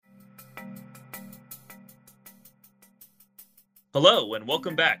Hello, and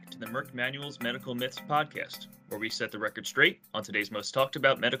welcome back to the Merck Manual's Medical Myths podcast, where we set the record straight on today's most talked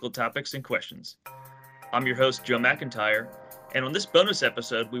about medical topics and questions. I'm your host, Joe McIntyre, and on this bonus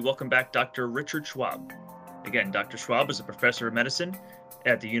episode, we welcome back Dr. Richard Schwab. Again, Dr. Schwab is a professor of medicine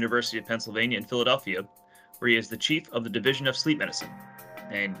at the University of Pennsylvania in Philadelphia, where he is the chief of the Division of Sleep Medicine.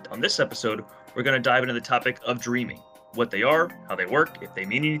 And on this episode, we're going to dive into the topic of dreaming, what they are, how they work, if they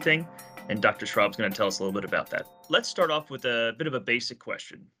mean anything, and Dr. Schwab's going to tell us a little bit about that. Let's start off with a bit of a basic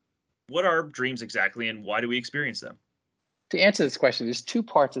question. What are dreams exactly, and why do we experience them? To answer this question, there's two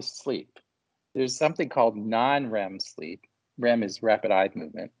parts of sleep. There's something called non-REM sleep. REM is rapid eye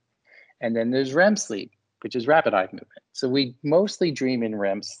movement. And then there's REM sleep, which is rapid eye movement. So we mostly dream in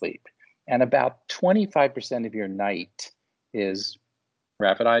REM sleep. And about 25% of your night is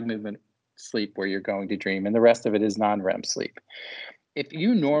rapid eye movement sleep where you're going to dream, and the rest of it is non-REM sleep. If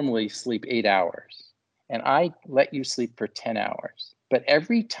you normally sleep 8 hours, and I let you sleep for 10 hours, but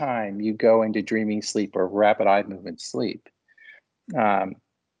every time you go into dreaming sleep or rapid eye movement sleep,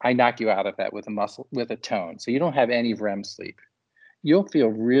 I knock you out of that with a tone. So you don't have any REM sleep. You'll feel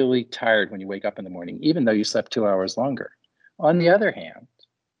really tired when you wake up in the morning, even though you slept 2 hours longer. On the other hand,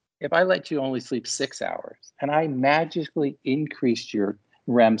 if I let you only sleep 6 hours and I magically increased your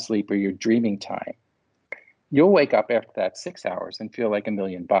REM sleep or your dreaming time, you'll wake up after that 6 hours and feel like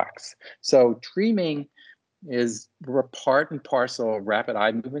 $1,000,000. So dreaming is part and parcel of rapid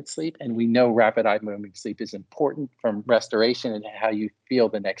eye movement sleep. And we know rapid eye movement sleep is important from restoration and how you feel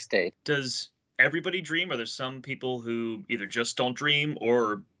the next day. Does everybody dream? Are there some people who either just don't dream,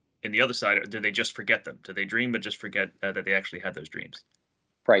 or in the other side, do they just forget them? Do they dream but just forget that they actually had those dreams?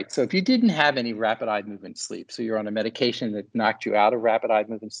 Right. So if you didn't have any rapid eye movement sleep, so you're on a medication that knocked you out of rapid eye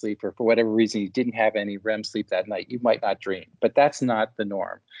movement sleep, or for whatever reason you didn't have any REM sleep that night, you might not dream. But that's not the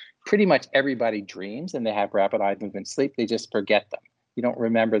norm. Pretty much everybody dreams and they have rapid eye movement sleep. They just forget them. You don't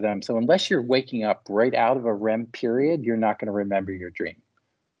remember them. So unless you're waking up right out of a REM period, you're not going to remember your dream.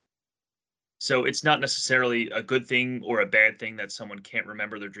 So it's not necessarily a good thing or a bad thing that someone can't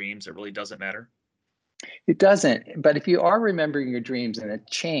remember their dreams. It really doesn't matter. It doesn't. But if you are remembering your dreams and it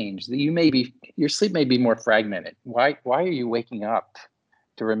changed, your sleep may be more fragmented. Why are you waking up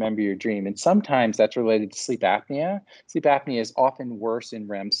to remember your dream? And sometimes that's related to sleep apnea. Sleep apnea is often worse in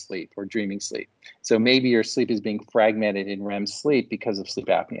REM sleep or dreaming sleep. So maybe your sleep is being fragmented in REM sleep because of sleep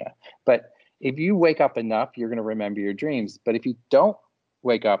apnea. But if you wake up enough, you're going to remember your dreams. But if you don't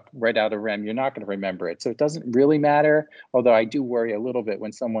wake up right out of REM, you're not going to remember it. So it doesn't really matter. Although I do worry a little bit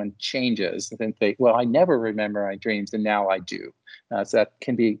when someone changes and think, well, I never remember my dreams and now I do. So that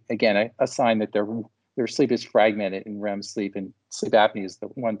can be, again, a sign that their sleep is fragmented in REM sleep, and sleep apnea is the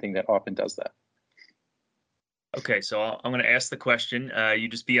one thing that often does that. Okay, so I'm going to ask the question. You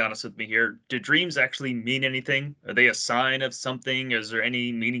just be honest with me here. Do dreams actually mean anything? Are they a sign of something? Is there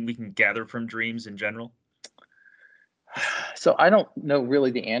any meaning we can gather from dreams in general? So I don't know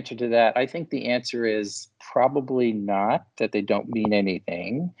really the answer to that. I think the answer is probably not, that they don't mean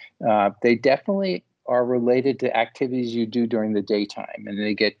anything. They definitely are related to activities you do during the daytime, and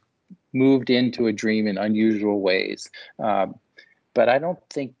they get moved into a dream in unusual ways. But I don't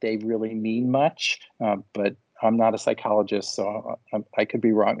think they really mean much. But I'm not a psychologist, so I could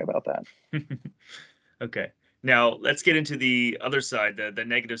be wrong about that. Okay. Now let's get into the other side, the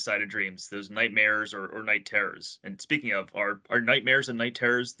negative side of dreams, those nightmares or night terrors. And speaking of, are nightmares and night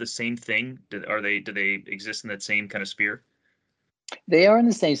terrors the same thing? Do they exist in that same kind of sphere? They are in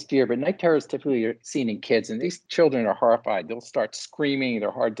the same sphere, but night terrors typically are seen in kids, and these children are horrified. They'll start screaming. They're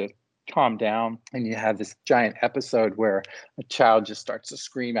hard to calm down, and you have this giant episode where a child just starts to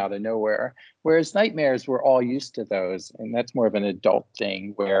scream out of nowhere. Whereas nightmares, we're all used to those, and that's more of an adult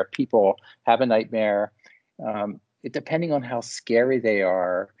thing where people have a nightmare. Depending on how scary they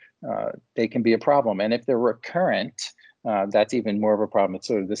are, they can be a problem. And if they're recurrent, that's even more of a problem. It's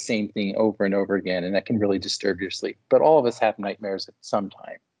sort of the same thing over and over again, and that can really disturb your sleep. But all of us have nightmares at some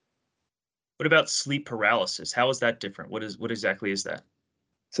time. What about sleep paralysis? How is that different? What exactly is that?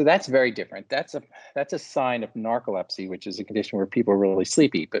 So that's very different. That's a sign of narcolepsy, which is a condition where people are really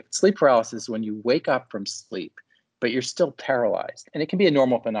sleepy. But sleep paralysis is when you wake up from sleep, but you're still paralyzed, and it can be a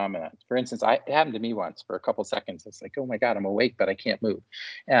normal phenomenon. For instance, it happened to me once for a couple seconds. It's like, oh my God, I'm awake, but I can't move.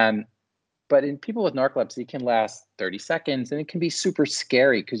 And But in people with narcolepsy, it can last 30 seconds, and it can be super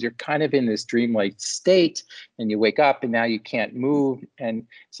scary because you're kind of in this dreamlike state and you wake up and now you can't move. And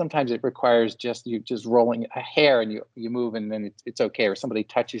sometimes it requires you just rolling a hair and you move, and then it's okay. Or somebody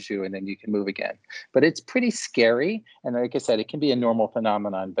touches you and then you can move again. But it's pretty scary. And like I said, it can be a normal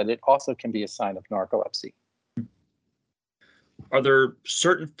phenomenon, but it also can be a sign of narcolepsy. Are there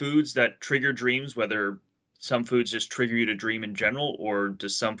certain foods that trigger dreams, whether some foods just trigger you to dream in general, or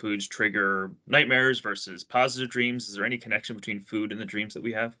does some foods trigger nightmares versus positive dreams? Is there any connection between food and the dreams that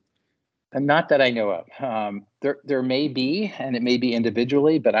we have? And not that I know of. There may be, and it may be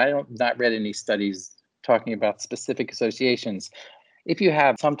individually, but I don't not read any studies talking about specific associations. If you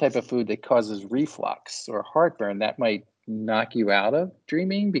have some type of food that causes reflux or heartburn, that might knock you out of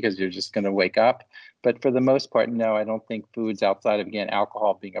dreaming because you're just going to wake up. But for the most part, no, I don't think foods outside of, again,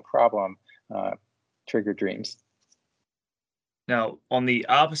 alcohol being a problem trigger dreams. Now, on the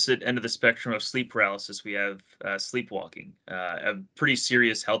opposite end of the spectrum of sleep paralysis, we have sleepwalking, a pretty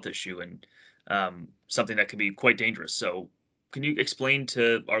serious health issue and something that can be quite dangerous. So, can you explain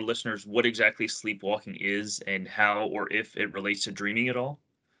to our listeners what exactly sleepwalking is and how or if it relates to dreaming at all?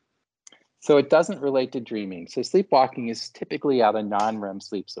 So it doesn't relate to dreaming. So sleepwalking is typically out of non-REM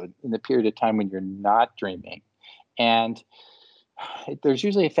sleep, so in the period of time when you're not dreaming. And there's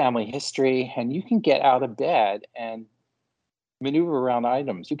usually a family history, and you can get out of bed and maneuver around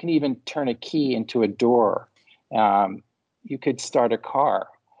items. You can even turn a key into a door. You could start a car.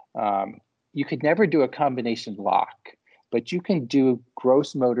 You could never do a combination lock, but you can do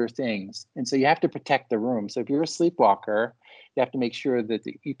gross motor things. And so you have to protect the room. So if you're a sleepwalker, you have to make sure that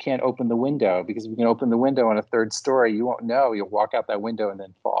you can't open the window, because if you can open the window on a third story, you won't know. You'll walk out that window and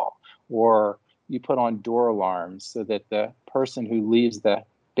then fall. Or you put on door alarms so that the person who leaves the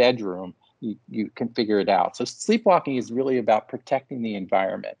bedroom, you can figure it out. So sleepwalking is really about protecting the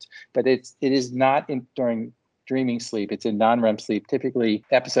environment, but it is not during dreaming sleep. It's in non-REM sleep. Typically,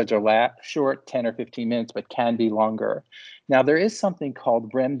 episodes are short, 10 or 15 minutes, but can be longer. Now, there is something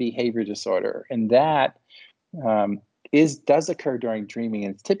called REM behavior disorder, and that does occur during dreaming,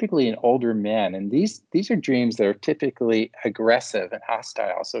 and it's typically in older men. And these are dreams that are typically aggressive and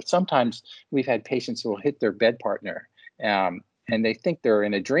hostile. So sometimes we've had patients who will hit their bed partner, and they think they're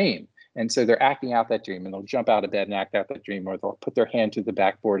in a dream. And so they're acting out that dream, and they'll jump out of bed and act out that dream, or they'll put their hand to the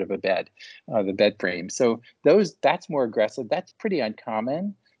backboard of a bed, the bed frame. So that's more aggressive. That's pretty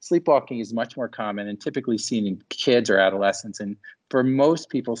uncommon. Sleepwalking is much more common and typically seen in kids or adolescents. And for most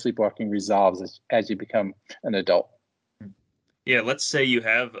people, sleepwalking resolves as you become an adult. Yeah, let's say you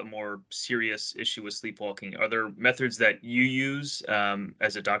have a more serious issue with sleepwalking. Are there methods that you use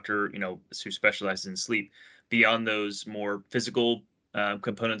as a doctor, who specializes in sleep, beyond those more physical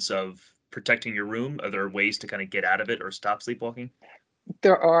components of protecting your room? Are there ways to kind of get out of it or stop sleepwalking?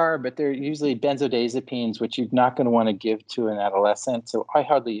 There are, but they're usually benzodiazepines, which you're not going to want to give to an adolescent. So I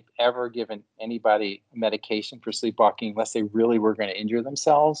hardly ever given anybody medication for sleepwalking unless they really were going to injure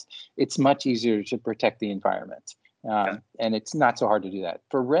themselves. It's much easier to protect the environment. And it's not so hard to do that.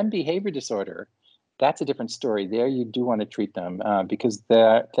 For REM behavior disorder, that's a different story. There you do want to treat them because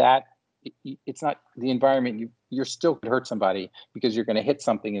it's not the environment. You're still going to hurt somebody because you're going to hit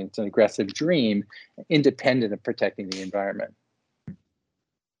something and it's an aggressive dream, independent of protecting the environment.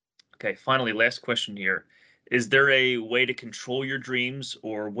 Okay, finally, last question here. Is there a way to control your dreams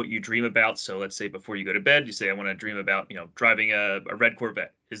or what you dream about? So let's say before you go to bed, you say, I want to dream about, driving a red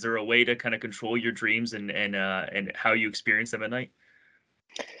Corvette. Is there a way to kind of control your dreams and how you experience them at night?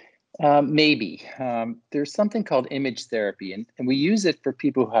 Maybe. There's something called image therapy, and we use it for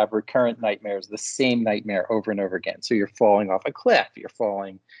people who have recurrent nightmares, the same nightmare over and over again. So you're falling off a cliff, you're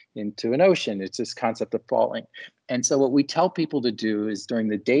falling into an ocean. It's this concept of falling. And so what we tell people to do is during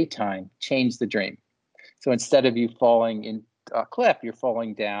the daytime, change the dream. So instead of you falling in a cliff, you're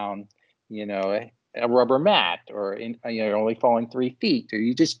falling down, a rubber mat, or you're only falling 3 feet, or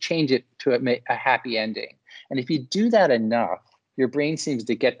you just change it to a happy ending. And if you do that enough, your brain seems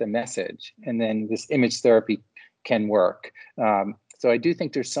to get the message, and then this image therapy can work. So I do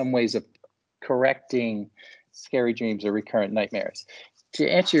think there's some ways of correcting scary dreams or recurrent nightmares. To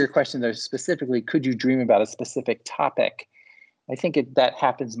answer your question, though, specifically, could you dream about a specific topic? I think that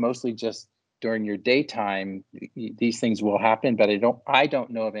happens mostly just during your daytime. These things will happen, but I don't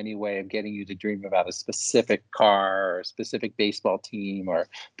know of any way of getting you to dream about a specific car or a specific baseball team or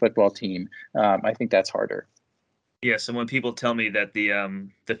football team. I think that's harder. Yeah, so when people tell me that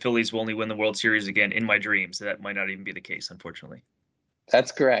the Phillies will only win the World Series again in my dreams, that might not even be the case, unfortunately.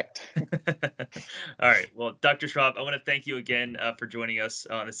 That's correct. All right. Well, Dr. Schwab, I want to thank you again for joining us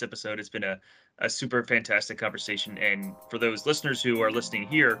on this episode. It's been a super fantastic conversation. And for those listeners who are listening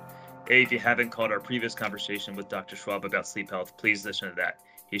here, if you haven't caught our previous conversation with Dr. Schwab about sleep health, please listen to that.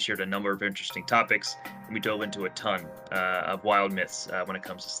 He shared a number of interesting topics, and we dove into a ton of wild myths when it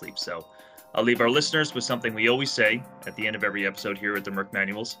comes to sleep. So I'll leave our listeners with something we always say at the end of every episode here at the Merck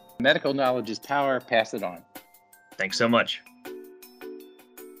Manuals. Medical knowledge is power. Pass it on. Thanks so much.